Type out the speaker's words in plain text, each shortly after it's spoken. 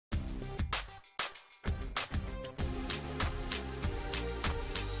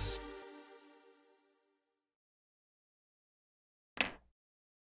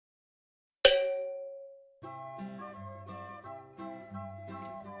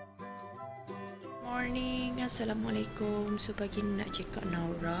morning, Assalamualaikum. So pagi ni nak cakap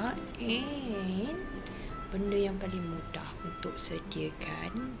Naura, and benda yang paling mudah untuk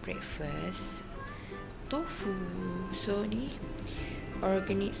sediakan breakfast, tofu. So ni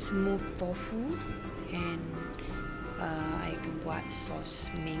organic smooth tofu, and I akan buat sos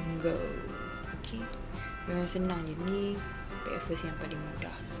mango. Okay, memang senang je. Ni breakfast yang paling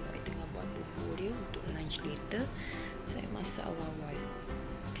mudah. So I tengah buat bubur dia untuk lunch later. So I masak awal-awal.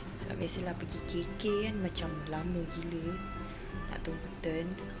 So biasalah pergi KK kan, macam lama gila nak turn.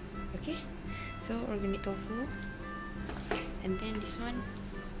 Okay, so organic tofu, and then this one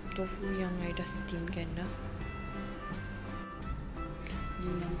tofu yang I dah steamkan dah. Ni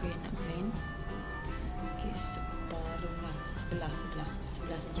mangga yang nak blend. Okay, separuh lah, sebelah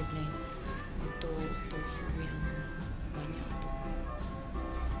saja blend untuk tofu yang banyak tu.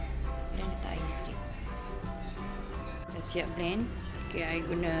 Blend letak air sikit. Dah siap blend. Okay, I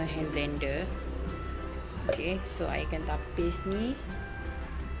guna hand blender. Okay, so I akan tapis ni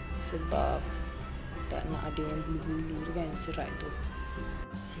sebab tak nak ada yang bulu-bulu tu kan, serat tu.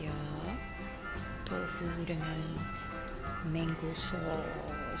 Siap. Tofu dengan mango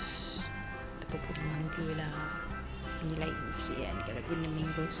sauce. Ataupun putih mangga lah. Ini lain sikit kan kalau guna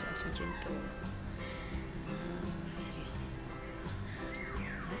mango sauce macam tu. Okay.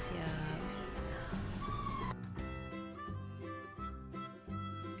 Siap.